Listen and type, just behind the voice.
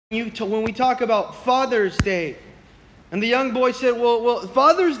when we talk about Father's Day. And the young boy said, well,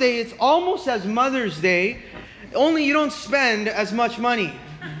 Father's Day is almost as Mother's Day, only you don't spend as much money.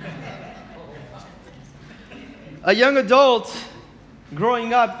 A young adult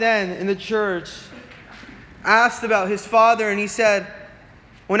growing up then in the church asked about his father, and he said,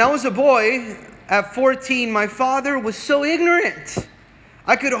 when I was a boy, at 14, my father was so ignorant.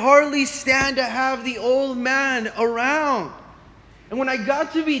 I could hardly stand to have the old man around. And when I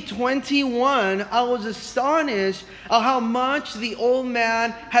got to be 21, I was astonished at how much the old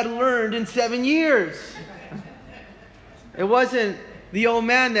man had learned in 7 years. It wasn't the old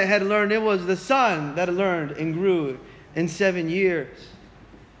man that had learned, it was the son that learned and grew in 7 years.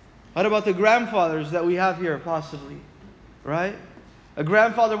 What about the grandfathers that we have here, possibly? Right? A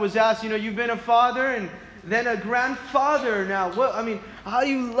grandfather was asked, you've been a father and then a grandfather now. How do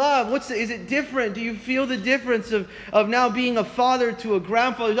you love? Is it different? Do you feel the difference of now being a father to a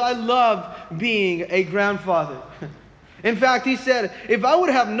grandfather? I love being a grandfather. In fact, he said, if I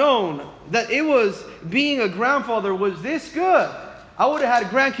would have known that it was being a grandfather was this good, I would have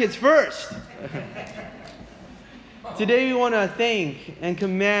had grandkids first. Today we want to thank and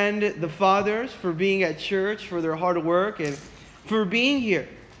commend the fathers for being at church, for their hard work, and for being here.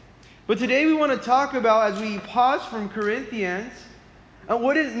 But today we want to talk about, as we pause from Corinthians,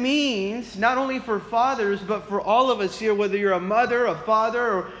 what it means, not only for fathers, but for all of us here, whether you're a mother, a father,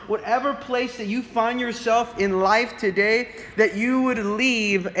 or whatever place that you find yourself in life today, that you would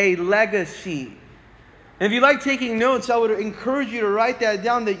leave a legacy. And if you like taking notes, I would encourage you to write that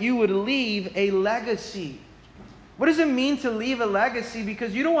down, that you would leave a legacy. What does it mean to leave a legacy?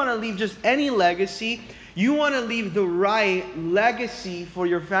 Because you don't want to leave just any legacy. You want to leave the right legacy for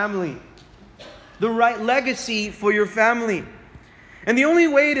your family. The right legacy for your family. And the only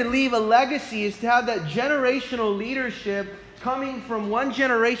way to leave a legacy is to have that generational leadership coming from one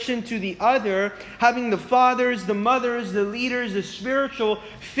generation to the other, having the fathers, the mothers, the leaders, the spiritual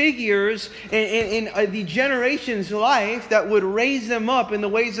figures in the generation's life that would raise them up in the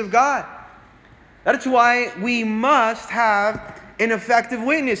ways of God. That's why we must have an effective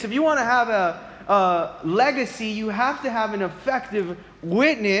witness. If you want to have a legacy, you have to have an effective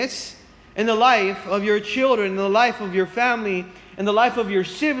witness in the life of your children, in the life of your family, in the life of your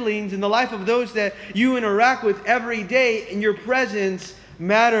siblings, in the life of those that you interact with every day, and your presence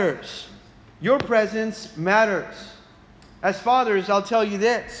matters. Your presence matters. As fathers, I'll tell you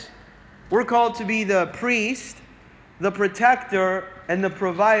this. We're called to be the priest, the protector, and the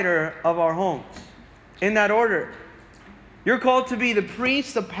provider of our homes. In that order. You're called to be the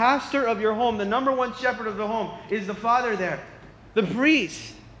priest, the pastor of your home. The number one shepherd of the home is the father there. The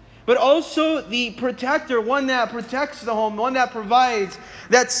priest. But also the protector, one that protects the home, one that provides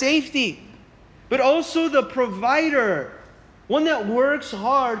that safety. But also the provider, one that works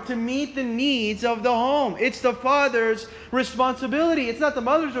hard to meet the needs of the home. It's the father's responsibility. It's not the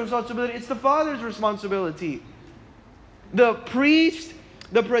mother's responsibility, it's the father's responsibility. The priest,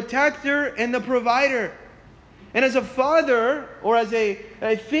 the protector, and the provider. And as a father, or as a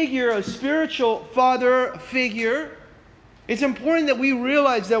figure, a spiritual father figure, it's important that we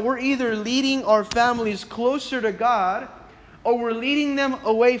realize that we're either leading our families closer to God, or we're leading them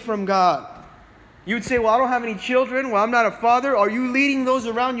away from God. You would say, well, I don't have any children. Well, I'm not a father. Are you leading those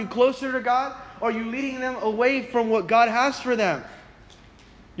around you closer to God? Or are you leading them away from what God has for them?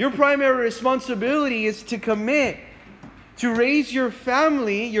 Your primary responsibility is to commit to raise your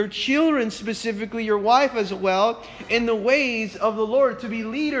family, your children specifically, your wife as well, in the ways of the Lord, to be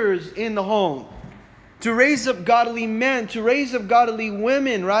leaders in the home. To raise up godly men, to raise up godly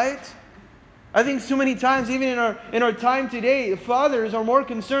women, right? I think so many times, even in our time today, fathers are more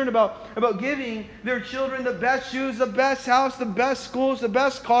concerned about giving their children the best shoes, the best house, the best schools, the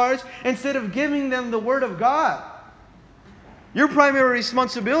best cars, instead of giving them the Word of God. Your primary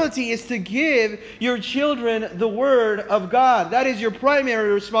responsibility is to give your children the Word of God. That is your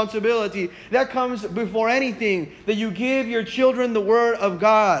primary responsibility. That comes before anything, that you give your children the Word of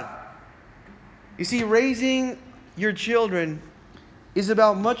God. You see, raising your children is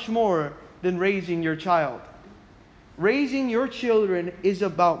about much more than raising your child. Raising your children is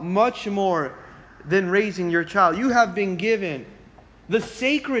about much more than raising your child. You have been given the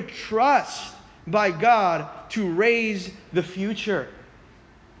sacred trust by God to raise the future.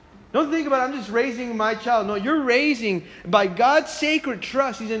 Don't think about, I'm just raising my child. No, you're raising by God's sacred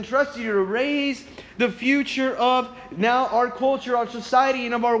trust. He's entrusted you to raise the future of now our culture, our society,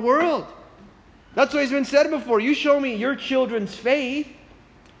 and of our world. That's what has been said before. You show me your children's faith,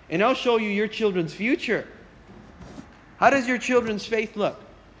 and I'll show you your children's future. How does your children's faith look?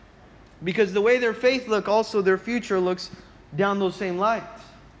 Because the way their faith looks, also their future looks down those same lines.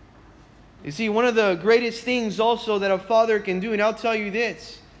 You see, one of the greatest things also that a father can do, and I'll tell you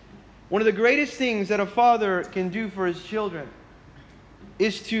this, one of the greatest things that a father can do for his children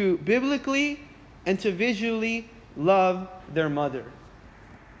is to biblically and to visually love their mother.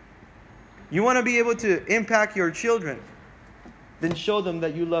 You want to be able to impact your children, then show them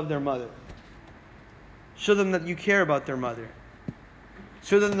that you love their mother. Show them that you care about their mother.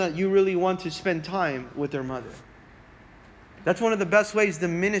 Show them that you really want to spend time with their mother. That's one of the best ways to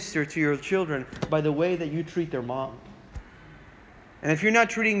minister to your children, by the way that you treat their mom. And if you're not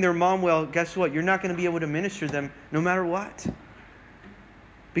treating their mom well, guess what? You're not going to be able to minister to them no matter what.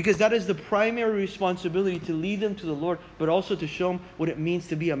 Because that is the primary responsibility, to lead them to the Lord, but also to show them what it means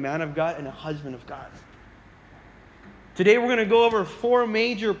to be a man of God and a husband of God. Today we're going to go over 4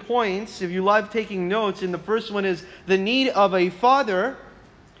 major points, if you love taking notes. And the first one is the need of a father.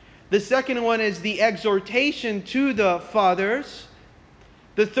 The second one is the exhortation to the fathers.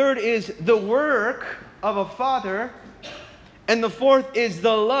 The third is the work of a father. And the fourth is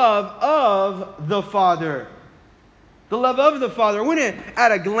the love of the father. The love of the father. We're going to,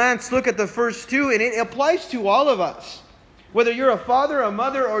 at a glance, look at the first 2, and it applies to all of us. Whether you're a father, a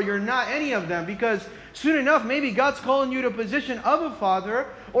mother, or you're not any of them. Because soon enough, maybe God's calling you to a position of a father,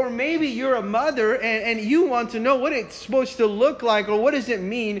 or maybe you're a mother and you want to know what it's supposed to look like, or what does it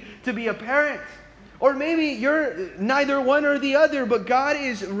mean to be a parent. Or maybe you're neither one or the other, but God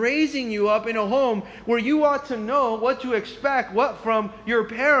is raising you up in a home where you ought to know what to expect, what from your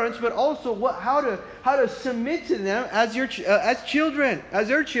parents, but also how to submit to them as children, as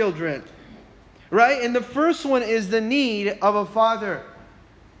their children. Right? And the first one is the need of a father.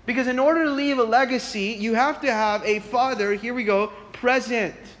 Because in order to leave a legacy, you have to have a father, here we go,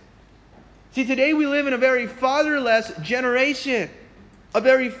 present. See, today we live in a very fatherless generation. A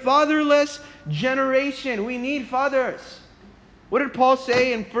very fatherless generation. We need fathers. What did Paul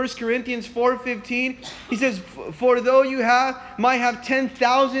say in 1 Corinthians 4:15? He says, for though you might have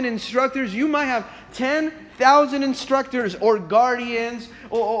 10,000 instructors, you might have 10,000 instructors or guardians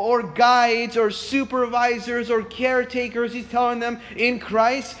or guides or supervisors or caretakers, he's telling them, in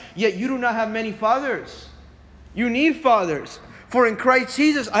Christ, yet you do not have many fathers. You need fathers. For in Christ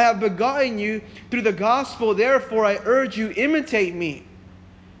Jesus I have begotten you through the gospel, therefore I urge you, imitate me.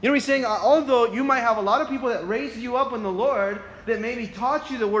 You know what he's saying? Although you might have a lot of people that raised you up in the Lord, that maybe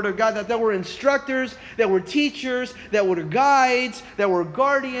taught you the Word of God, that were instructors, that were teachers, that were guides, that were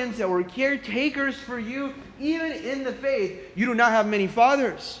guardians, that were caretakers for you, even in the faith, you do not have many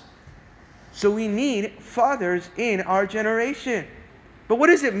fathers. So we need fathers in our generation. But what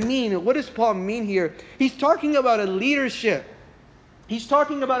does it mean? What does Paul mean here? He's talking about a leadership. He's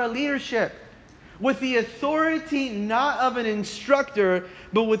talking about a leadership with the authority not of an instructor,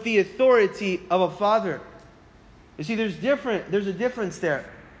 but with the authority of a father. You see, there's a difference there.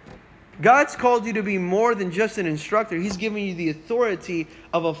 God's called you to be more than just an instructor. He's giving you the authority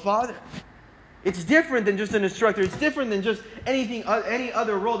of a father. It's different than just an instructor. It's different than just any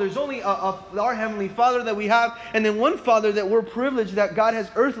other role. There's only our Heavenly Father that we have, and then one Father that we're privileged that God has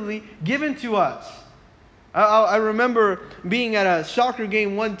earthly given to us. I remember being at a soccer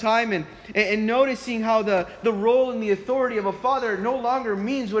game one time and noticing how the role and the authority of a father no longer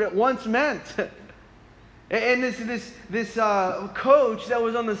means what it once meant. And this coach that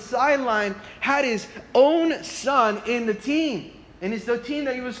was on the sideline had his own son in the team. And it's the team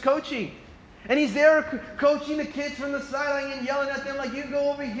that he was coaching. And he's there coaching the kids from the sideline and yelling at them like, you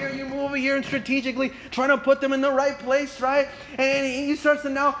go over here, you move over here, and strategically trying to put them in the right place, right? And he starts to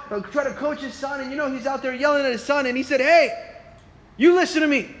now try to coach his son. And he's out there yelling at his son. And he said, hey, you listen to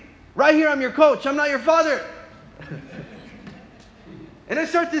me. Right here, I'm your coach. I'm not your father. And I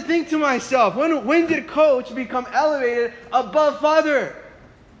start to think to myself, when did coach become elevated above father?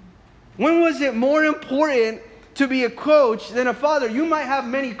 When was it more important to be a coach than a father? You might have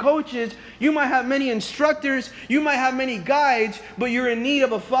many coaches, you might have many instructors, you might have many guides, but you're in need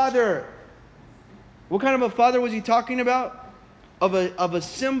of a father. What kind of a father was he talking about? Of a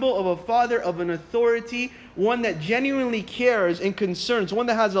symbol of a father, of an authority, one that genuinely cares and concerns, one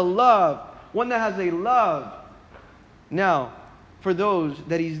that has a love. Now, for those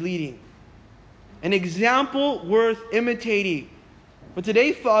that he's leading. An example worth imitating. But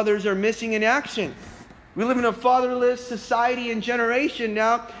today, fathers are missing in action. We live in a fatherless society and generation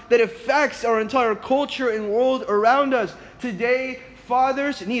now that affects our entire culture and world around us. Today,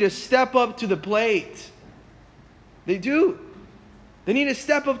 fathers need to step up to the plate. They do. They need to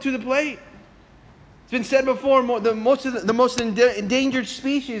step up to the plate. It's been said before, the most endangered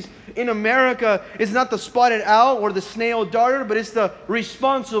species in America is not the spotted owl or the snail darter, but it's the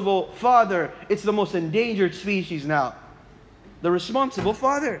responsible father. It's the most endangered species now. The responsible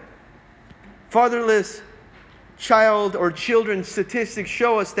father. Fatherless child or children statistics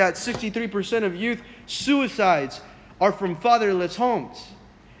show us that 63% of youth suicides are from fatherless homes.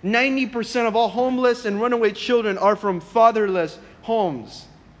 90% of all homeless and runaway children are from fatherless homes.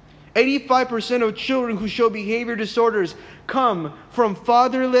 85% of children who show behavior disorders come from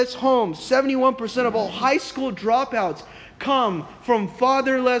fatherless homes. 71% of all high school dropouts come from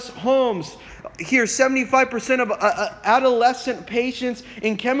fatherless homes. Here, 75% of adolescent patients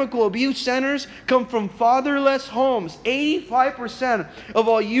in chemical abuse centers come from fatherless homes. 85% of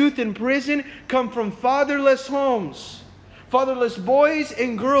all youth in prison come from fatherless homes. Fatherless boys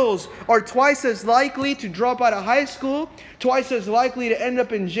and girls are twice as likely to drop out of high school, twice as likely to end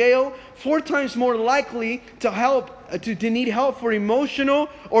up in jail, 4 times more likely to need help for emotional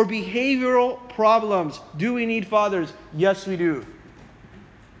or behavioral problems. Do we need fathers? Yes, we do.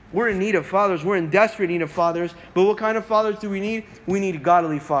 We're in need of fathers. We're in desperate need of fathers. But what kind of fathers do we need? We need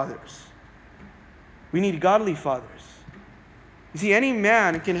godly fathers. We need godly fathers. You see, any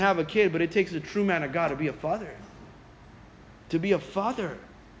man can have a kid, but it takes a true man of God to be a father. To be a father,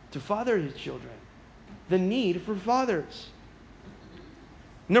 to father his children. The need for fathers.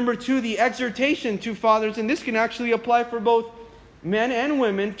 Number 2, the exhortation to fathers, and this can actually apply for both men and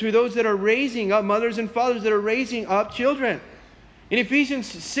women, to those that are raising up, mothers and fathers that are raising up children. In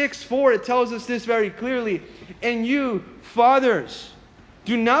Ephesians 6:4, it tells us this very clearly. And you, fathers,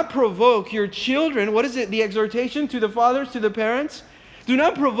 do not provoke your children. What is it? The exhortation to the fathers, to the parents? Do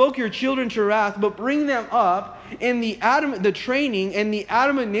not provoke your children to wrath, but bring them up in the training and the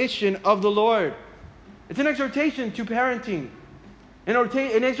admonition of the Lord. It's an exhortation to parenting. An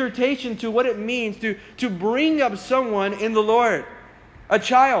exhortation to what it means to bring up someone in the Lord. A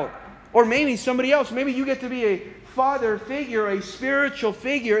child. Or maybe somebody else. Maybe you get to be a father figure, a spiritual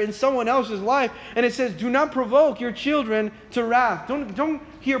figure in someone else's life. And it says, do not provoke your children to wrath. Don't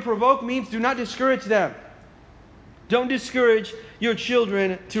hear provoke means do not discourage them. Don't discourage your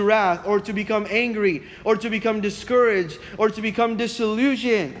children to wrath, or to become angry, or to become discouraged, or to become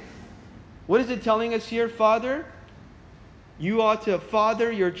disillusioned. What is it telling us here, Father? You ought to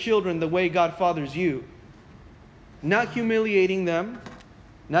father your children the way God fathers you. Not humiliating them,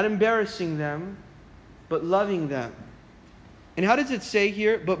 not embarrassing them, but loving them. And how does it say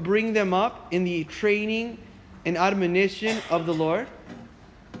here, but bring them up in the training and admonition of the Lord?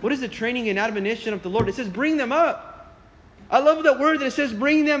 What is the training and admonition of the Lord? It says bring them up. I love that word that it says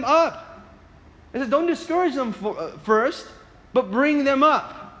bring them up. It says don't discourage them first, but bring them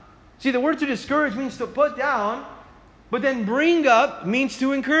up. See, the word to discourage means to put down, but then bring up means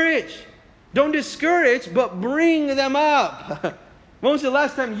to encourage. Don't discourage, but bring them up. When was the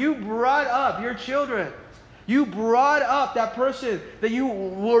last time you brought up your children? You brought up that person that you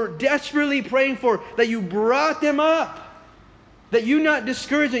were desperately praying for, that you brought them up. That you not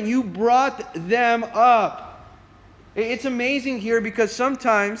discouraged them, you brought them up. It's amazing here because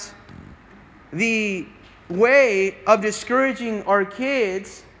sometimes the way of discouraging our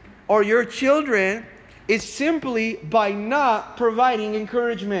kids or your children is simply by not providing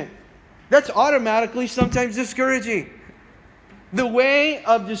encouragement. That's automatically sometimes discouraging. The way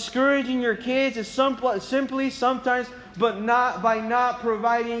of discouraging your kids is simply sometimes but not by not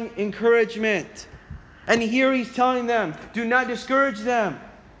providing encouragement. And here he's telling them, do not discourage them.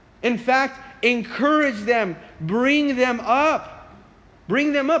 In fact, encourage them. Bring them up.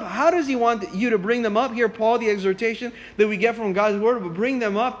 Bring them up. How does he want you to bring them up? Here, Paul, the exhortation that we get from God's word, but bring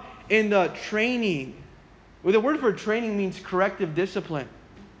them up in the training. Well, the word for training means corrective discipline.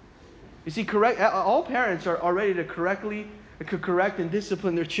 You see, all parents are ready to correct and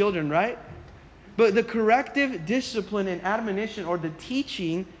discipline their children, right? But the corrective discipline and admonition, or the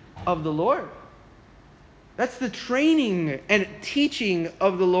teaching of the Lord. That's the training and teaching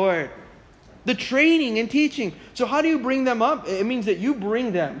of the Lord. The training and teaching. So how do you bring them up? It means that you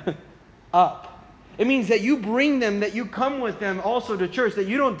bring them up. It means that you bring them, that you come with them also to church, that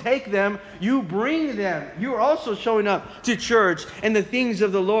you don't take them, you bring them. You are also showing up to church and the things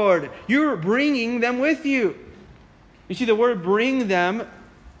of the Lord. You're bringing them with you. You see, the word bring them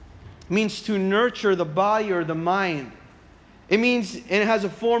means to nurture the body or the mind. It means, and it has a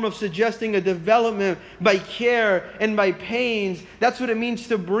form of suggesting a development by care and by pains. That's what it means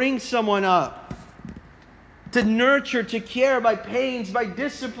to bring someone up. To nurture, to care by pains, by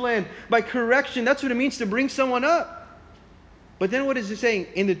discipline, by correction. That's what it means to bring someone up. But then what is it saying?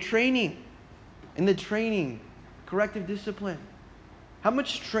 In the training, corrective discipline. How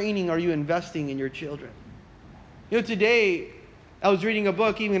much training are you investing in your children? You know, today I was reading a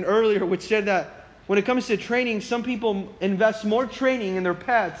book even earlier which said that when it comes to training, some people invest more training in their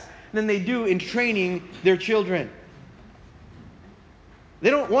pets than they do in training their children. They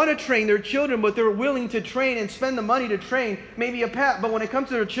don't want to train their children, but they're willing to train and spend the money to train maybe a pet. But when it comes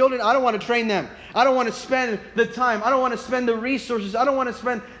to their children, I don't want to train them. I don't want to spend the time. I don't want to spend the resources. I don't want to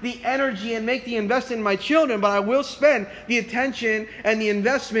spend the energy and make the investment in my children, but I will spend the attention and the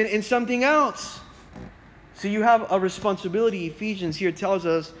investment in something else. So you have a responsibility. Ephesians here tells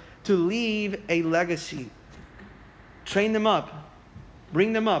us to leave a legacy. Train them up.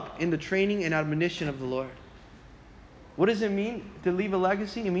 Bring them up in the training and admonition of the Lord. What does it mean to leave a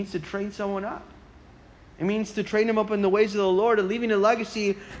legacy? It means to train someone up. It means to train them up in the ways of the Lord. And leaving a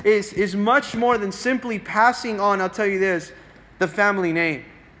legacy is much more than simply passing on, I'll tell you this, the family name.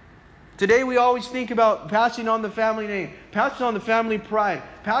 Today we always think about passing on the family name, passing on the family pride,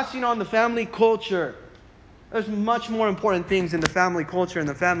 passing on the family culture. There's much more important things in the family culture and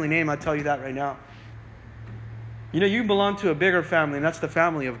the family name, I'll tell you that right now. You know, you belong to a bigger family, and that's the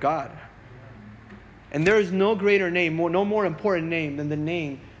family of God. And there is no greater name, no more important name than the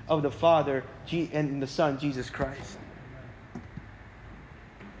name of the Father and the Son, Jesus Christ.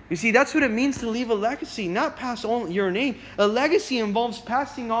 You see, that's what it means to leave a legacy, not pass on your name. A legacy involves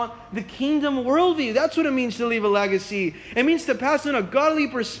passing on the kingdom worldview. That's what it means to leave a legacy. It means to pass on a godly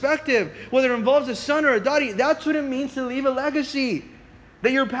perspective, whether it involves a son or a daughter. That's what it means to leave a legacy.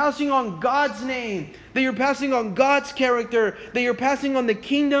 That you're passing on God's name. That you're passing on God's character. That you're passing on the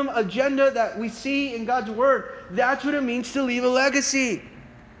kingdom agenda that we see in God's Word. That's what it means to leave a legacy.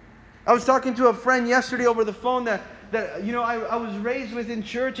 I was talking to a friend yesterday over the phone that I was raised with in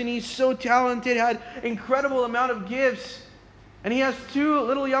church, and he's so talented, had incredible amount of gifts. And he has 2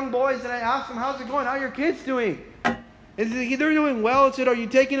 little young boys, and I asked him, how's it going? How are your kids doing? They're doing well. I said, are you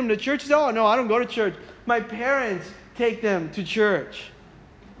taking them to church? He said, oh, no, I don't go to church. My parents take them to church.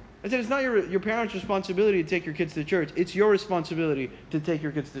 I said, it's not your parents' responsibility to take your kids to church. It's your responsibility to take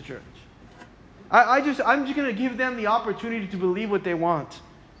your kids to church. I'm just going to give them the opportunity to believe what they want.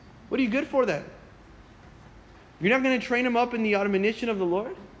 What are you good for then? You're not going to train them up in the admonition of the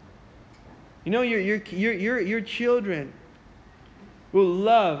Lord? You know, your children will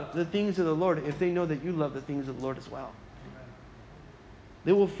love the things of the Lord if they know that you love the things of the Lord as well.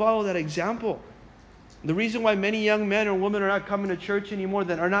 They will follow that example. The reason why many young men or women are not coming to church anymore,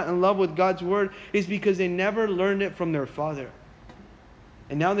 that are not in love with God's Word, is because they never learned it from their father.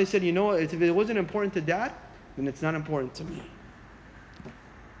 And now they said, you know what, if it wasn't important to Dad, then it's not important to me.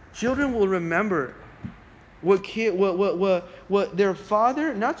 Children will remember what their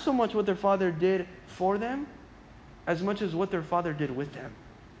father, not so much what their father did for them, as much as what their father did with them.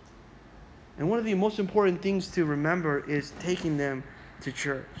 And one of the most important things to remember is taking them to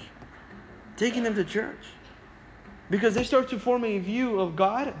church. Taking them to church. Because they start to form a view of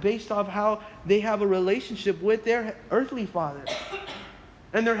God based off how they have a relationship with their earthly father.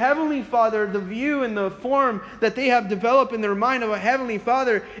 And their heavenly Father, the view and the form that they have developed in their mind of a heavenly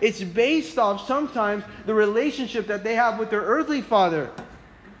Father, it's based off sometimes the relationship that they have with their earthly father.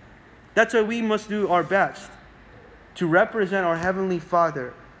 That's why we must do our best to represent our heavenly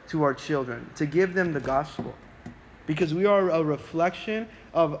Father to our children, to give them the gospel. Because we are a reflection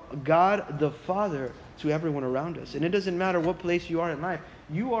of God the Father to everyone around us. And it doesn't matter what place you are in life.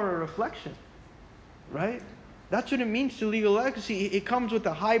 You are a reflection. Right? That's what it means to leave a legacy. It comes with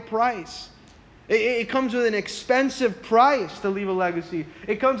a high price. It comes with an expensive price to leave a legacy.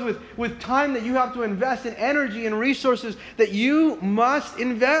 It comes with time that you have to invest, and energy and resources that you must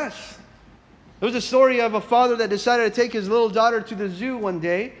invest. There was a story of a father that decided to take his little daughter to the zoo one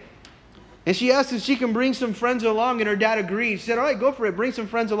day. And she asked if she can bring some friends along, and her dad agreed. She said, all right, go for it. Bring some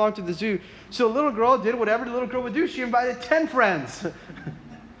friends along to the zoo. So the little girl did whatever the little girl would do. She invited 10 friends.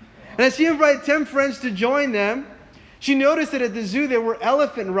 And as she invited 10 friends to join them, she noticed that at the zoo there were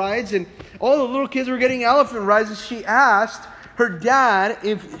elephant rides, and all the little kids were getting elephant rides. And she asked her dad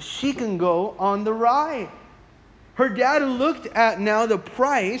if she can go on the ride. Her dad looked at now the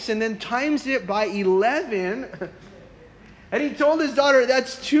price and then times it by 11. And he told his daughter,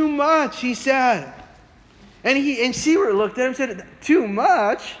 that's too much, he said. And she looked at him and said, too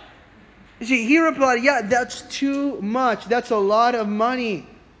much? He replied, yeah, that's too much. That's a lot of money.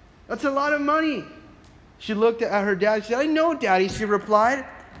 That's a lot of money. She looked at her dad. She said, I know, Daddy, she replied.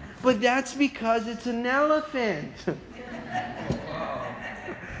 But that's because it's an elephant.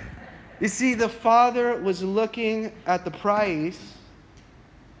 You see, the father was looking at the price,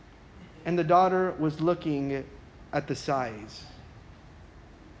 and the daughter was looking at the size.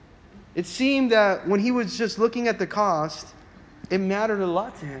 It seemed that when he was just looking at the cost, it mattered a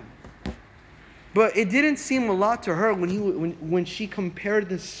lot to him. But it didn't seem a lot to her when she compared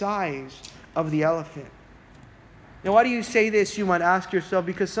the size of the elephant. Now, why do you say this, you might ask yourself?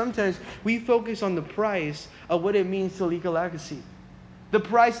 Because sometimes we focus on the price of what it means to leave a legacy. the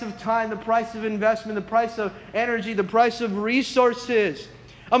price of time, the price of investment, the price of energy, the price of resources,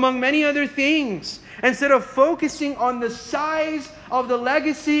 among many other things. Instead of focusing on the size of the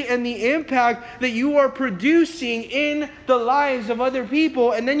legacy and the impact that you are producing in the lives of other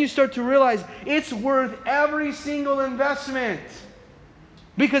people, and then you start to realize it's worth every single investment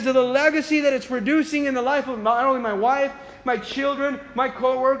because of the legacy that it's producing in the life of not only my wife, my children, my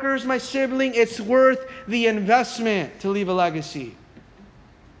co-workers, my sibling. It's worth the investment to leave a legacy.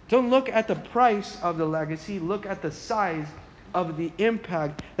 Don't look at the price of the legacy. Look at the size of the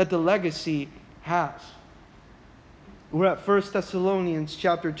impact that the legacy has. We're at 1 Thessalonians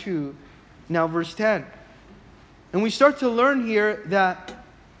chapter 2, now verse 10. And we start to learn here that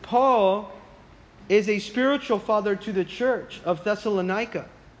Paul is a spiritual father to the church of Thessalonica.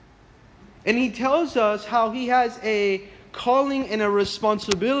 And he tells us how he has a calling and a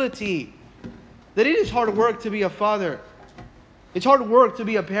responsibility. That it is hard work to be a father. It's hard work to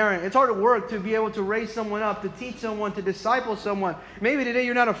be a parent. It's hard work to be able to raise someone up, to teach someone, to disciple someone. Maybe today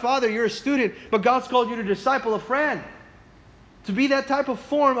you're not a father, you're a student, but God's called you to disciple a friend. To be that type of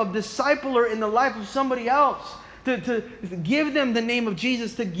form of discipler in the life of somebody else. To give them the name of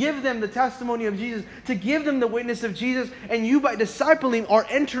Jesus, to give them the testimony of Jesus, to give them the witness of Jesus. And you, by discipling, are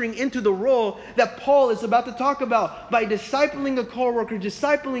entering into the role that Paul is about to talk about. By discipling a co-worker,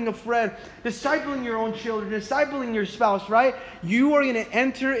 discipling a friend, discipling your own children, discipling your spouse, right? You are going to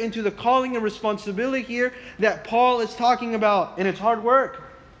enter into the calling and responsibility here that Paul is talking about. And it's hard work.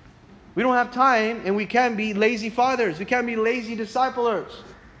 We don't have time, and we can't be lazy fathers. We can't be lazy disciplers.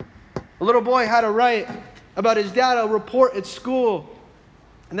 A little boy had to write about his dad a report at school.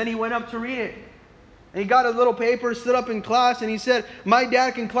 And then he went up to read it. And he got a little paper, stood up in class, and he said, my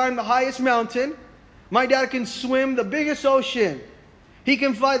dad can climb the highest mountain. My dad can swim the biggest ocean. He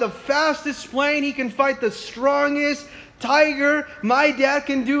can fly the fastest plane. He can fight the strongest tiger. My dad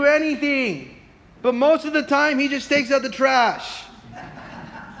can do anything. But most of the time, he just takes out the trash.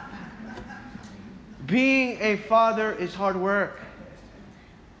 Being a father is hard work.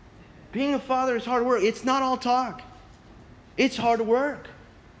 Being a father is hard work. It's not all talk. It's hard work.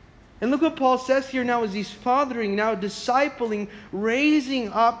 And look what Paul says here now as he's fathering, now discipling, raising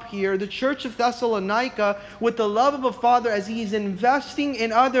up here the church of Thessalonica with the love of a father as he's investing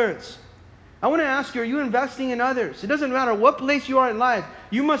in others. I want to ask you, are you investing in others? It doesn't matter what place you are in life.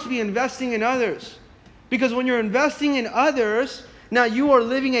 You must be investing in others. Because when you're investing in others, now you are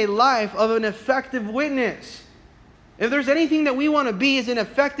living a life of an effective witness. If there's anything that we want to be, is an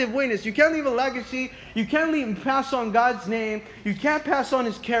effective witness. You can't leave a legacy. You can't pass on God's name. You can't pass on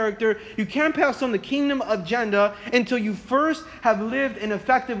His character. You can't pass on the kingdom agenda until you first have lived an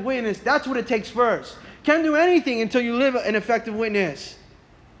effective witness. That's what it takes first. Can't do anything until you live an effective witness.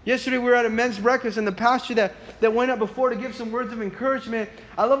 Yesterday we were at a men's breakfast, and the pastor that went up before to give some words of encouragement,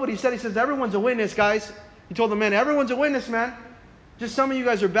 I love what he said. He says, everyone's a witness, guys. He told the men, everyone's a witness, man. Just some of you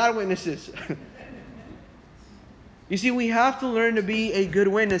guys are bad witnesses. You see, we have to learn to be a good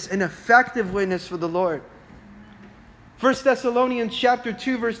witness, an effective witness for the Lord. 1 Thessalonians chapter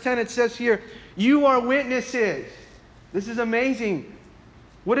 2, verse 10, it says here, you are witnesses. This is amazing.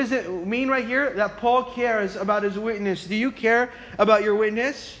 What does it mean right here? That Paul cares about his witness. Do you care about your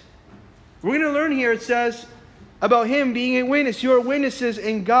witness? We're going to learn here, it says, about him being a witness. You are witnesses,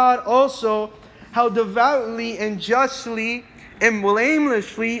 and God also, how devoutly and justly and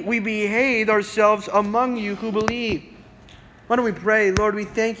blamelessly we behaved ourselves among you who believe. Why don't we pray? Lord, we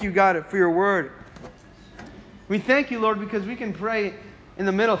thank you, God, for your word. We thank you, Lord, because we can pray in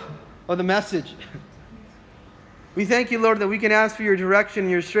the middle of the message. We thank you, Lord, that we can ask for your direction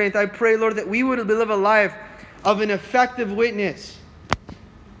and your strength. I pray, Lord, that we would live a life of an effective witness.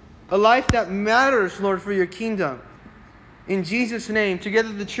 A life that matters, Lord, for your kingdom. In Jesus' name,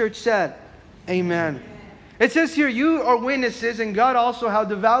 together the church said, amen. It says here, you are witnesses, and God also how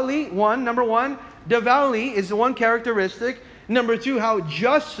devoutly, number one, devoutly is the one characteristic. Number two, how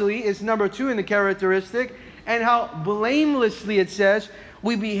justly is number two in the characteristic. And how blamelessly, it says,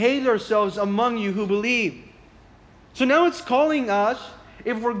 we behaved ourselves among you who believe. So now it's calling us,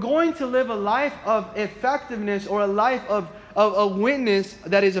 if we're going to live a life of effectiveness or a life of a witness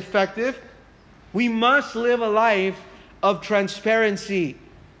that is effective, we must live a life of transparency.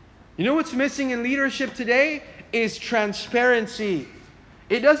 You know what's missing in leadership today? Is transparency.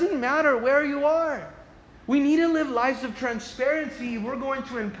 It doesn't matter where you are. We need to live lives of transparency if we're going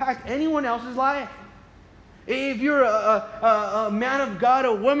to impact anyone else's life. If you're a man of God,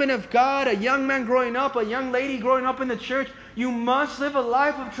 a woman of God, a young man growing up, a young lady growing up in the church, you must live a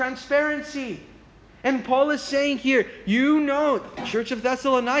life of transparency. And Paul is saying here, you know, Church of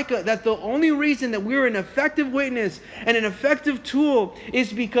Thessalonica, that the only reason that we're an effective witness and an effective tool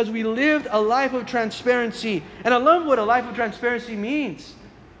is because we lived a life of transparency. And I love what a life of transparency means.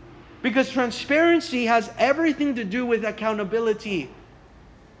 Because transparency has everything to do with accountability.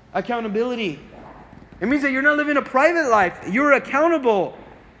 Accountability. It means that you're not living a private life. You're accountable.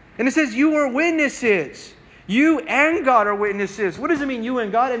 And it says you are witnesses. You and God are witnesses. What does it mean, you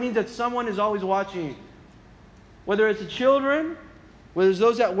and God? It means that someone is always watching. Whether it's the children, whether it's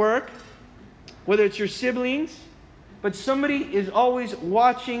those at work, whether it's your siblings, but somebody is always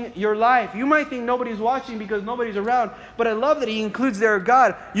watching your life. You might think nobody's watching because nobody's around, but I love that he includes there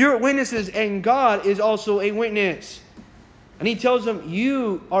God. You're witnesses and God is also a witness. And he tells them,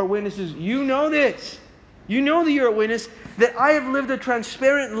 you are witnesses. You know this. You know that you're a witness, that I have lived a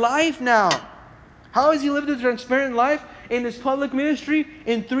transparent life now. How has he lived a transparent life? In his public ministry,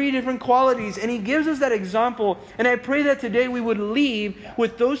 in 3 different qualities. And he gives us that example. And I pray that today we would leave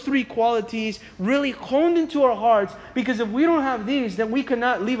with those 3 qualities really honed into our hearts. Because if we don't have these, then we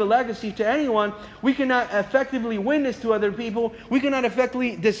cannot leave a legacy to anyone. We cannot effectively witness to other people. We cannot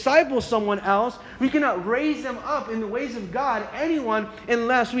effectively disciple someone else. We cannot raise them up in the ways of God, anyone,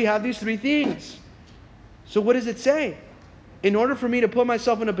 unless we have these 3 things. So what does it say? In order for me to put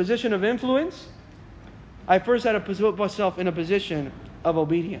myself in a position of influence, I first had to put myself in a position of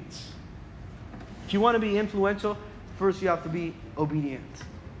obedience. If you want to be influential, first you have to be obedient.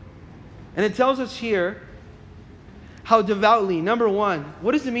 And it tells us here how devoutly, number 1,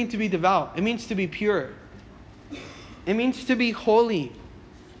 what does it mean to be devout? It means to be pure. It means to be holy.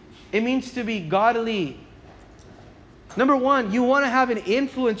 It means to be godly. Number 1, you want to have an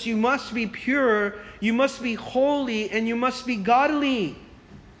influence, you must be pure, you must be holy, and you must be godly.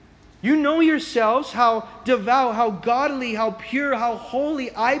 You know yourselves how devout, how godly, how pure, how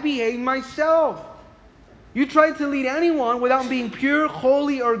holy I behave myself. You try to lead anyone without being pure,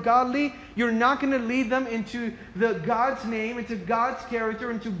 holy, or godly, you're not going to lead them into God's name, into God's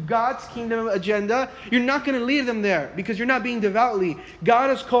character, into God's kingdom agenda. You're not going to lead them there because you're not being devoutly. God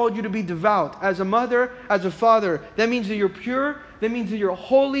has called you to be devout as a mother, as a father. That means that you're pure, that means that you're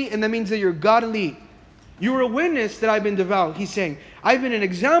holy, and that means that you're godly. You are a witness that I've been devout. He's saying, I've been an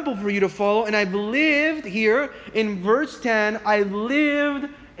example for you to follow, and I've lived here in verse 10, I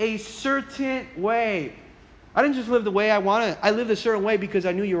lived a certain way. I didn't just live the way I wanted. I lived a certain way because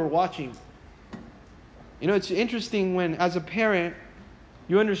I knew you were watching. You know, it's interesting when, as a parent,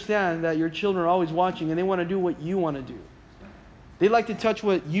 you understand that your children are always watching and they want to do what you want to do. They like to touch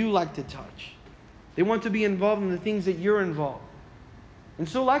what you like to touch. They want to be involved in the things that you're involved. And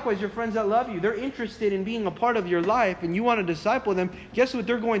so likewise, your friends that love you, they're interested in being a part of your life and you want to disciple them. Guess what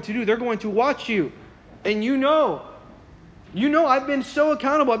they're going to do? They're going to watch you. And you know, I've been so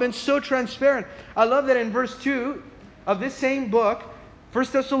accountable. I've been so transparent. I love that in verse 2 of this same book, 1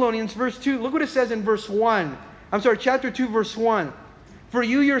 Thessalonians, verse 2, look what it says in verse 1. Chapter 2, verse 1. For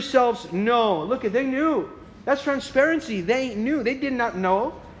you yourselves know. Look, they knew. That's transparency. They knew. They did not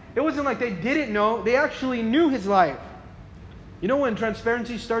know. It wasn't like they didn't know. They actually knew his life. You know when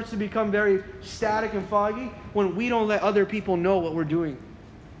transparency starts to become very static and foggy? When we don't let other people know what we're doing.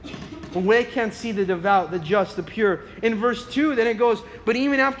 When they can't see the devout, the just, the pure. In verse 2, then it goes, but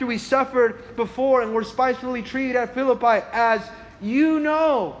even after we suffered before and were spitefully treated at Philippi, as you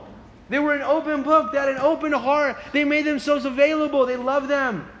know. They were an open book. They had an open heart. They made themselves available. They loved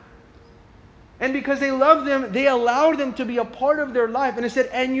them. And because they loved them, they allowed them to be a part of their life. And it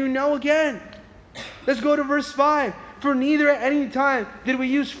said, and you know again. Let's go to verse 5. For neither at any time did we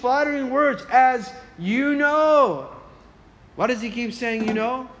use flattering words, as you know. Why does he keep saying you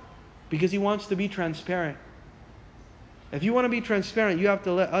know? Because he wants to be transparent. If you want to be transparent, you have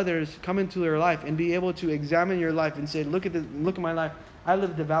to let others come into your life and be able to examine your life and say, look at my life. I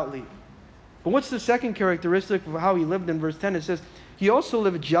live devoutly. But what's the second characteristic of how he lived in verse 10? It says, he also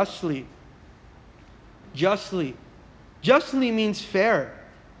lived justly. Justly. Justly means fair.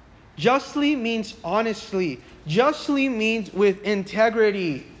 Justly means honestly. Justly means with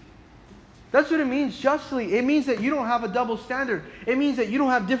integrity. That's what it means, justly. It means that you don't have a double standard. It means that you don't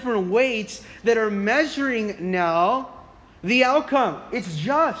have different weights that are measuring now the outcome. It's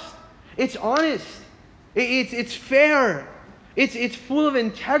just. It's honest. It's fair. It's full of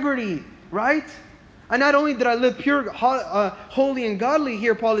integrity, right? And not only did I live pure, holy, and godly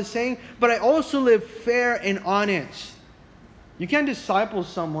here, Paul is saying, but I also live fair and honest. You can't disciple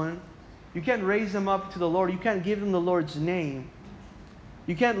someone. You can't raise them up to the Lord. You can't give them the Lord's name.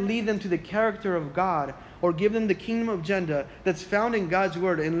 You can't lead them to the character of God or give them the kingdom agenda that's found in God's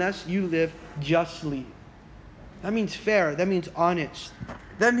word unless you live justly. That means fair. That means honest.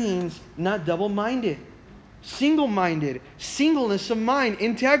 That means not double-minded, single-minded, singleness of mind,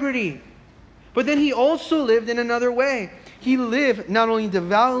 integrity. But then he also lived in another way. He lived not only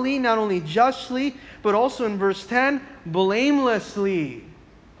devoutly, not only justly, but also in verse 10, blamelessly.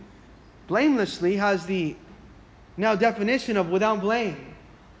 Blamelessly has the now definition of without blame.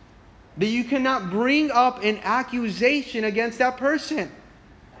 That you cannot bring up an accusation against that person.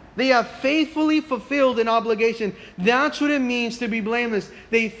 They have faithfully fulfilled an obligation. That's what it means to be blameless.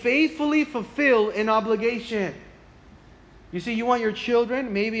 They faithfully fulfill an obligation. You see, you want your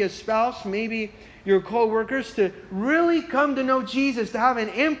children, maybe a spouse, maybe your co-workers to really come to know Jesus, to have an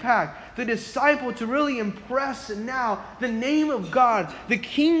impact, the disciple to really impress now the name of God, the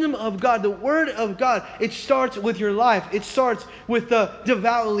kingdom of God, the word of God. It starts with your life. It starts with the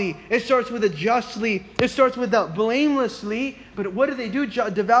devoutly. It starts with the justly. It starts with the blamelessly. But what do they do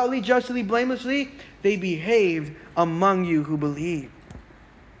devoutly, justly, blamelessly? They behaved among you who believe.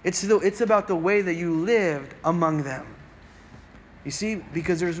 It's about the way that you lived among them. You see,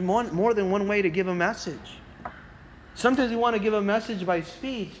 because there's more than one way to give a message. Sometimes we want to give a message by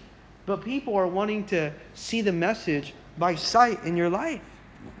speech, but people are wanting to see the message by sight in your life.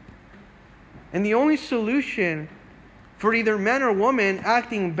 And the only solution for either men or women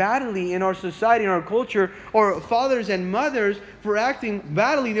acting badly in our society, in our culture, or fathers and mothers for acting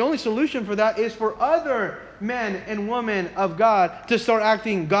badly, the only solution for that is for other men and women of God to start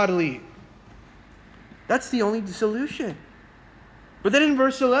acting godly. That's the only solution. But then in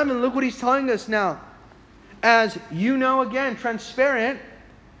verse 11, look what he's telling us now. As you know, again, transparent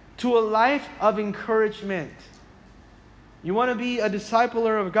to a life of encouragement. You want to be a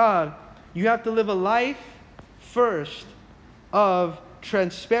discipler of God, you have to live a life first of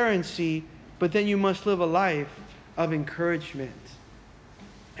transparency, but then you must live a life of encouragement.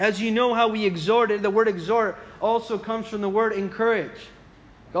 As you know how we exhorted, the word exhort also comes from the word encourage.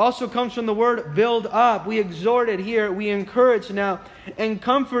 It also comes from the word build up. We exhorted here, we encourage now, and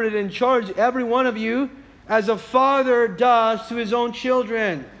comforted and charged every one of you as a father does to his own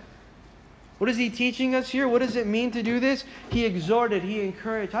children. What is he teaching us here? What does it mean to do this? He exhorted, he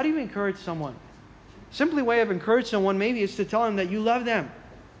encouraged. How do you encourage someone? Simply way of encourage someone maybe is to tell them that you love them.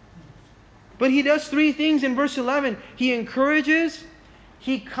 But he does three things in verse 11. He encourages,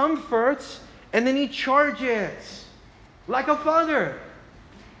 he comforts, and then he charges. Like a father.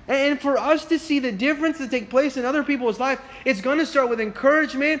 And for us to see the difference that take place in other people's life, it's going to start with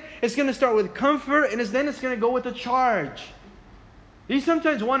encouragement, it's going to start with comfort, and then it's going to go with a charge. You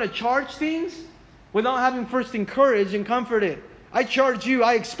sometimes want to charge things without having first encouraged and comforted. I charge you,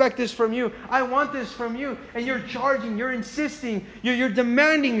 I expect this from you, I want this from you, and you're charging, you're insisting, you're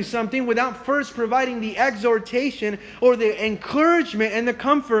demanding something without first providing the exhortation or the encouragement and the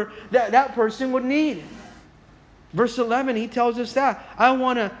comfort that that person would need. Verse 11, he tells us that. I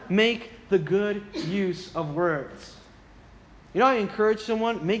want to make the good use of words. You know, I encourage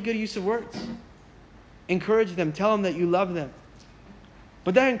someone, make good use of words. Encourage them, tell them that you love them.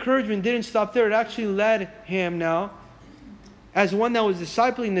 But that encouragement didn't stop there. It actually led him now, as one that was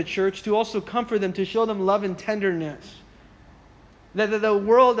discipling the church, to also comfort them, to show them love and tenderness. That the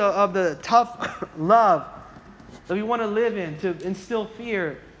world of the tough love that we want to live in, to instill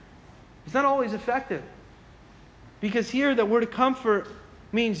fear, is not always effective. Because here the word comfort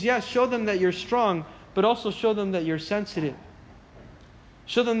means, yes, show them that you're strong, but also show them that you're sensitive.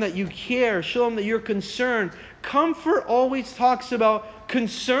 Show them that you care. Show them that you're concerned. Comfort always talks about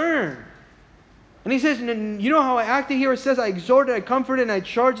concern. And he says, you know how I acted here? It says, I exhorted, I comforted, and I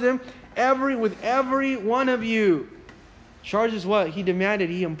charged them with every one of you. Charge is what? He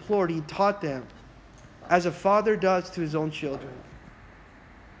demanded, he implored, he taught them. As a father does to his own children.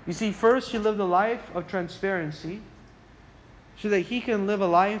 You see, first he lived a life of transparency, so that he can live a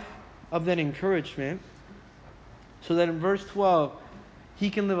life of that encouragement, so that in verse 12,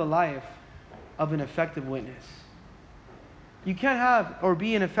 he can live a life of an effective witness. You can't have or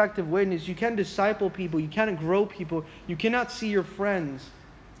be an effective witness. You can't disciple people. You can't grow people. You cannot see your friends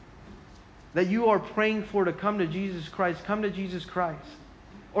that you are praying for to come to Jesus Christ,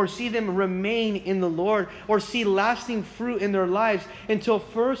 or see them remain in the Lord, or see lasting fruit in their lives, until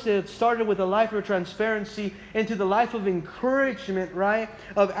first it started with a life of transparency into the life of encouragement, right?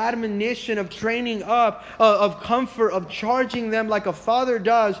 Of admonition, of training up, of comfort, of charging them like a father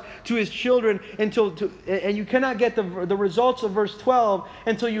does to his children, and you cannot get the results of verse 12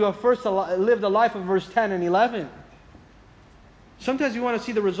 until you have first lived the life of verse 10 and 11. Sometimes we want to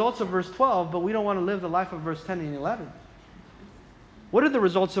see the results of verse 12, but we don't want to live the life of verse 10 and 11. What are the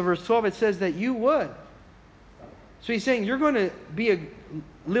results of verse 12? It says that you would. So he's saying you're going to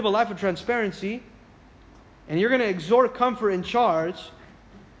live a life of transparency, and you're going to exhort, comfort, and charge,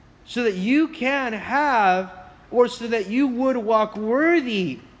 so that you can have, or so that you would walk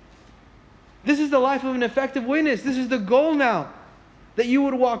worthy. This is the life of an effective witness. This is the goal now. That you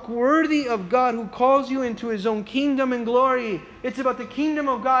would walk worthy of God who calls you into His own kingdom and glory. It's about the kingdom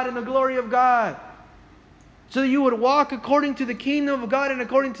of God and the glory of God. So that you would walk according to the kingdom of God and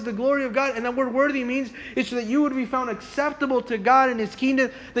according to the glory of God. And that word worthy means it's so that you would be found acceptable to God and His kingdom.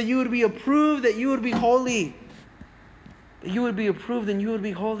 That you would be approved, that you would be holy. That you would be approved and you would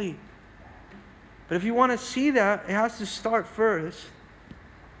be holy. But if you want to see that, it has to start first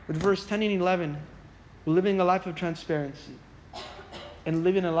with verse 10 and 11. We're living a life of transparency and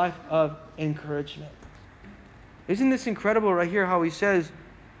living a life of encouragement. Isn't this incredible right here how he says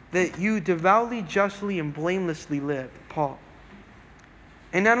that you devoutly, justly, and blamelessly lived, Paul.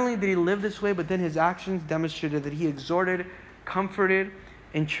 And not only did he live this way, but then his actions demonstrated that he exhorted, comforted,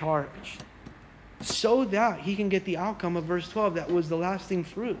 and charged. So that he can get the outcome of verse 12 that was the lasting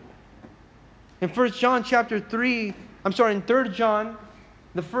fruit. In 3 John, the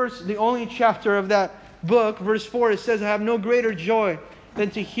only chapter of that book, verse 4, it says, I have no greater joy than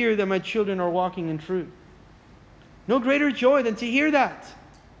to hear that my children are walking in truth. No greater joy than to hear that.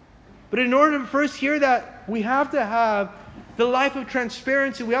 But in order to first hear that, we have to have the life of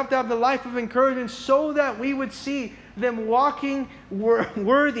transparency. We have to have the life of encouragement so that we would see them walking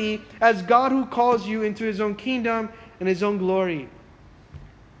worthy as God who calls you into His own kingdom and His own glory.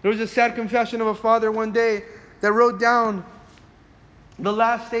 There was a sad confession of a father one day that wrote down the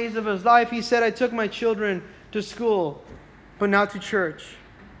last days of his life. He said, I took my children to school, but not to church.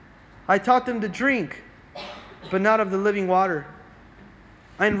 I taught them to drink, but not of the living water.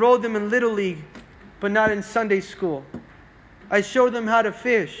 I enrolled them in Little League, but not in Sunday school. I showed them how to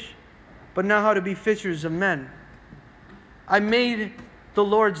fish, but not how to be fishers of men. I made the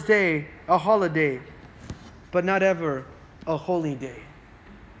Lord's Day a holiday, but not ever a holy day.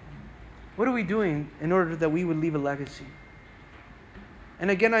 What are we doing in order that we would leave a legacy?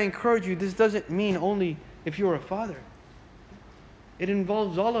 And again, I encourage you, this doesn't mean only if you're a father. It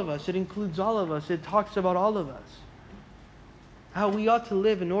involves all of us. It includes all of us. It talks about all of us. How we ought to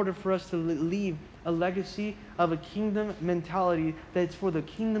live in order for us to leave a legacy of a kingdom mentality that's for the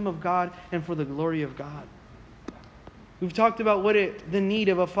kingdom of God and for the glory of God. We've talked about what the need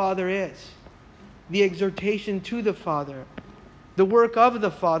of a father is. The exhortation to the father. The work of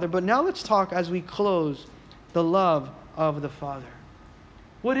the father. But now let's talk as we close the love of the father.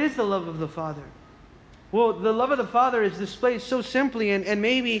 What is the love of the father? Well, the love of the Father is displayed so simply, and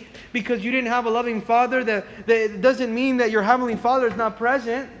maybe because you didn't have a loving Father, that it doesn't mean that your Heavenly Father is not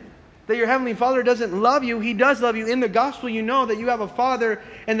present, that your Heavenly Father doesn't love you. He does love you. In the gospel, you know that you have a Father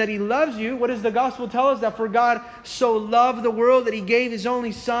and that He loves you. What does the gospel tell us? That for God so loved the world that He gave His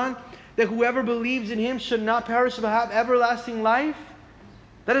only Son, that whoever believes in Him should not perish but have everlasting life.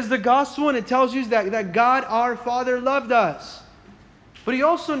 That is the gospel, and it tells you that God, our Father, loved us. But you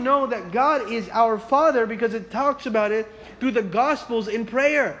also know that God is our Father because it talks about it through the Gospels in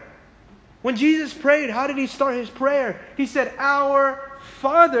prayer. When Jesus prayed, how did He start His prayer? He said, Our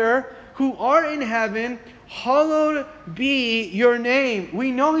Father who art in heaven, hallowed be your name.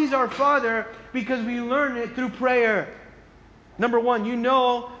 We know He's our Father because we learn it through prayer. Number one, you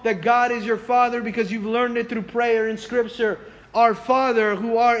know that God is your Father because you've learned it through prayer in Scripture. Our Father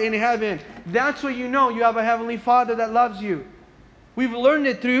who art in heaven. That's what you know. You have a Heavenly Father that loves you. We've learned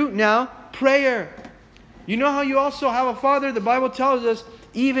it through, now, prayer. You know how you also have a Father? The Bible tells us,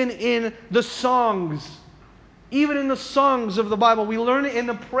 even in the songs. Even in the songs of the Bible. We learn it in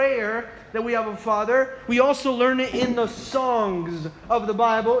the prayer that we have a Father. We also learn it in the songs of the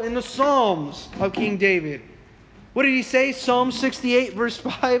Bible, in the Psalms of King David. What did he say? Psalm 68, verse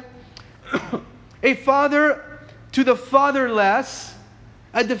 5. A father to the fatherless,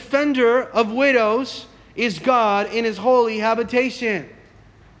 a defender of widows, is God in His holy habitation.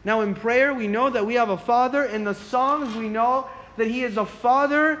 Now in prayer we know that we have a Father. In the songs we know that He is a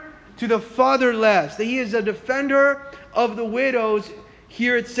father to the fatherless. That He is a defender of the widows.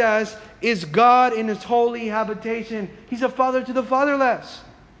 Here it says, is God in His holy habitation. He's a father to the fatherless.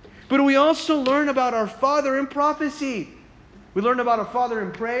 But we also learn about our Father in prophecy. We learn about our Father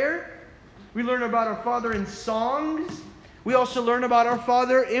in prayer. We learn about our Father in songs. We also learn about our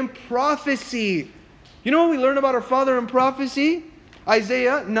Father in prophecy. You know what we learn about our Father in prophecy?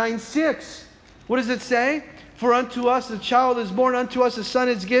 Isaiah 9:6. What does it say? For unto us a child is born, unto us a son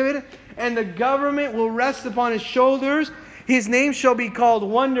is given, and the government will rest upon His shoulders. His name shall be called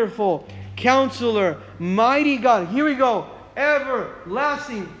Wonderful, Counselor, Mighty God. Here we go.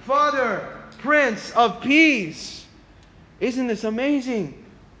 Everlasting Father, Prince of Peace. Isn't this amazing?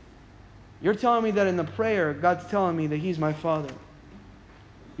 You're telling me that in the prayer, God's telling me that He's my Father.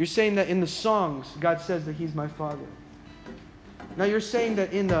 You're saying that in the songs, God says that He's my Father. Now you're saying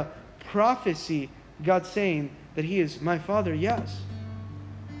that in the prophecy, God's saying that He is my Father. Yes.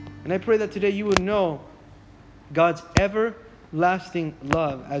 And I pray that today you would know God's everlasting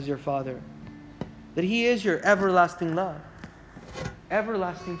love as your Father. That He is your everlasting love.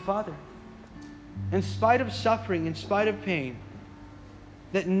 Everlasting Father. In spite of suffering, in spite of pain,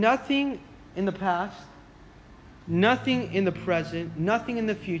 that nothing in the past, nothing in the present, nothing in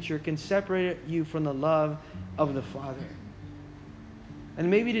the future can separate you from the love of the Father. And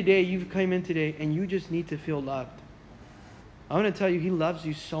maybe today you've come in today and you just need to feel loved. I want to tell you, He loves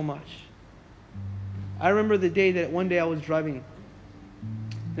you so much. I remember the day that one day I was driving.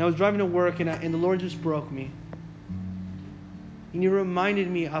 And I was driving to work and the Lord just broke me. And He reminded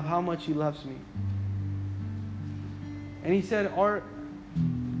me of how much He loves me. And He said, Art,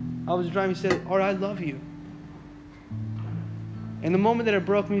 I was driving, He said, Art, I love you. And the moment that it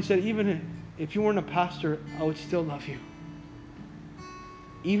broke me, He said, even if you weren't a pastor, I would still love you.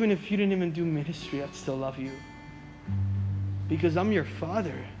 Even if you didn't even do ministry, I'd still love you. Because I'm your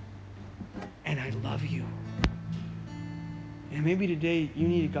Father. And I love you. And maybe today you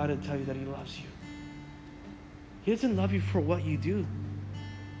need God to tell you that He loves you. He doesn't love you for what you do.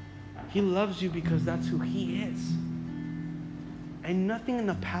 He loves you because that's who He is. And nothing in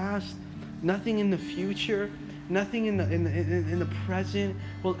the past, nothing in the future, nothing in the present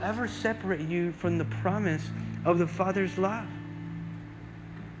will ever separate you from the promise of the Father's love.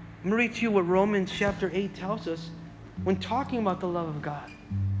 I'm going to read to you what Romans chapter 8 tells us when talking about the love of God.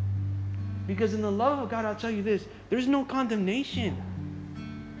 Because in the love of God, I'll tell you this, there's no condemnation.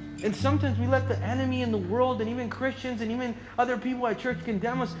 And sometimes we let the enemy in the world and even Christians and even other people at church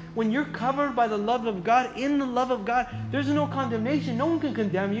condemn us. When you're covered by the love of God, in the love of God, there's no condemnation. No one can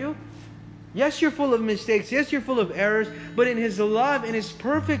condemn you. Yes, you're full of mistakes. Yes, you're full of errors. But in His love, in His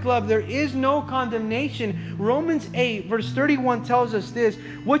perfect love, there is no condemnation. Romans 8 verse 31 tells us this.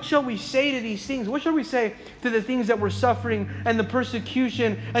 What shall we say to these things? What shall we say to the things that we're suffering and the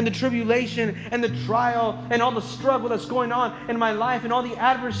persecution and the tribulation and the trial and all the struggle that's going on in my life and all the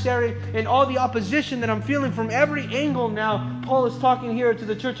adversary and all the opposition that I'm feeling from every angle now? Paul is talking here to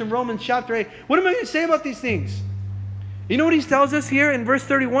the church in Romans chapter 8. What am I going to say about these things? You know what he tells us here in verse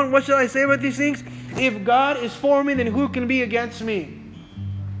 31? What shall I say about these things? If God is for me, then who can be against me?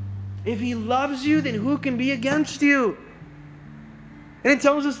 If He loves you, then who can be against you? And it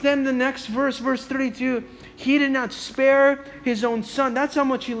tells us then in the next verse, verse 32, He did not spare His own Son. That's how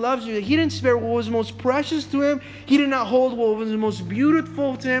much He loves you. He didn't spare what was most precious to Him. He did not hold what was most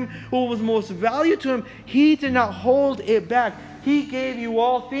beautiful to Him, what was most valued to Him. He did not hold it back. He gave you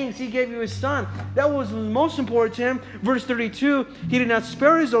all things. He gave you His Son. That was most important to Him. Verse 32, He did not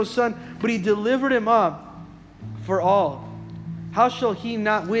spare His own Son, but He delivered Him up for all. How shall He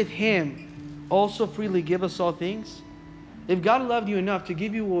not with Him also freely give us all things? If God loved you enough to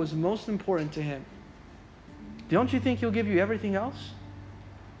give you what was most important to Him, don't you think He'll give you everything else?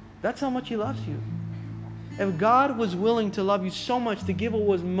 That's how much He loves you. If God was willing to love you so much to give what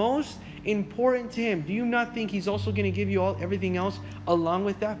was most important to Him, do you not think He's also going to give you everything else along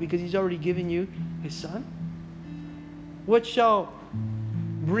with that, because He's already given you His Son? Who shall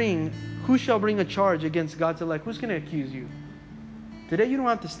bring a charge against God's elect? Who's going to accuse you? Today you don't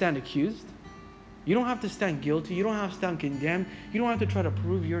have to stand accused. You don't have to stand guilty. You don't have to stand condemned. You don't have to try to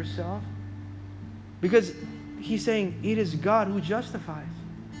prove yourself. Because He's saying, it is God who justifies.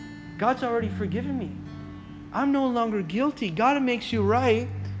 God's already forgiven me. I'm no longer guilty. God makes you right.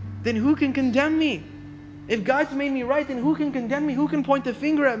 Then who can condemn me? If God's made me right, then who can condemn me? Who can point the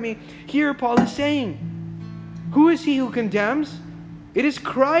finger at me? Here Paul is saying, who is he who condemns? It is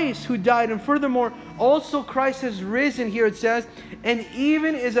Christ who died, and furthermore, also Christ has risen, here it says, and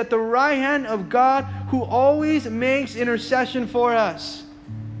even is at the right hand of God, who always makes intercession for us.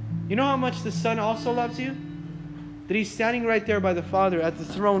 You know how much the Son also loves you? That He's standing right there by the Father at the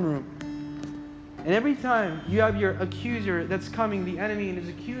throne room. And every time you have your accuser that's coming, the enemy, and is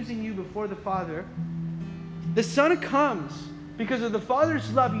accusing you before the Father, the Son comes. Because of the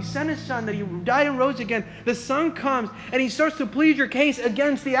Father's love, He sent His Son, that He died and rose again. The Son comes and He starts to plead your case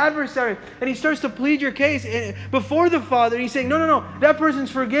against the adversary. And He starts to plead your case before the Father. He's saying, no, that person's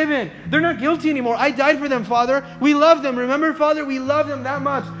forgiven. They're not guilty anymore. I died for them, Father. We love them. Remember, Father, we love them that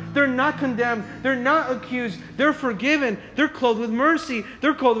much. They're not condemned. They're not accused. They're forgiven. They're clothed with mercy.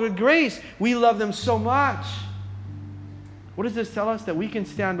 They're clothed with grace. We love them so much. What does this tell us? That we can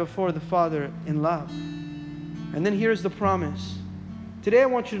stand before the Father in love. And then here's the promise. Today I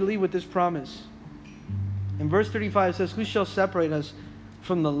want you to leave with this promise. In verse 35 it says, who shall separate us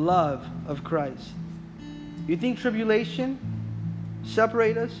from the love of Christ? You think tribulation?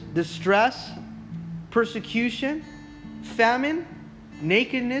 separate us? Distress, persecution, famine,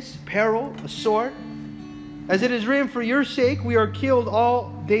 nakedness, peril, a sword. As it is written, for your sake we are killed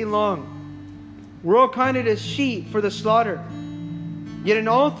all day long. We're all counted as sheep for the slaughter. Yet in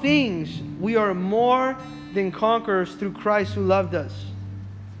all things we are more than conquerors through Christ who loved us.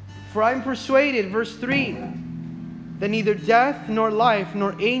 For I am persuaded, verse 3, that neither death nor life,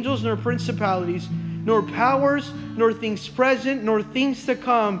 nor angels nor principalities, nor powers, nor things present, nor things to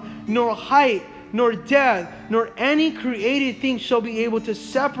come, nor height, nor depth, nor any created thing shall be able to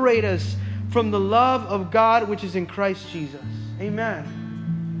separate us from the love of God which is in Christ Jesus. Amen.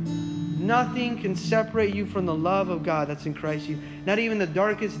 Nothing can separate you from the love of God that's in Christ Jesus. Not even the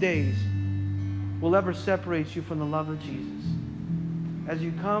darkest days will ever separate you from the love of Jesus. As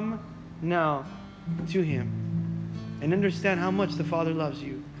you come now to Him and understand how much the Father loves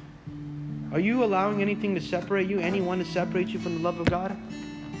you, are you allowing anything to separate you, anyone to separate you from the love of God?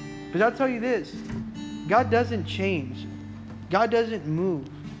 Because I'll tell you this, God doesn't change. God doesn't move.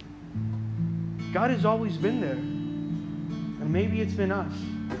 God has always been there. And maybe it's been us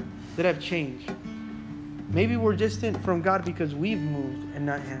that have changed. Maybe we're distant from God because we've moved and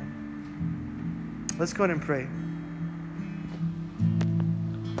not Him. Let's go ahead and pray.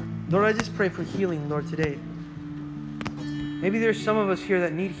 Lord, I just pray for healing, Lord, today. Maybe there's some of us here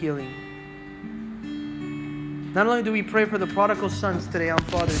that need healing. Not only do we pray for the prodigal sons today on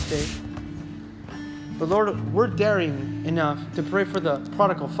Father's Day, but Lord, we're daring enough to pray for the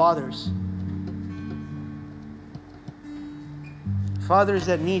prodigal fathers. Fathers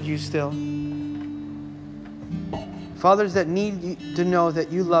that need you still. Fathers that need to know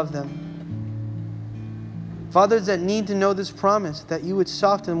that you love them. Fathers that need to know this promise, that you would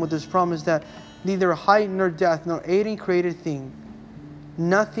soften with this promise that neither height nor depth nor any created thing,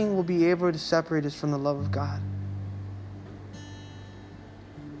 nothing will be able to separate us from the love of God.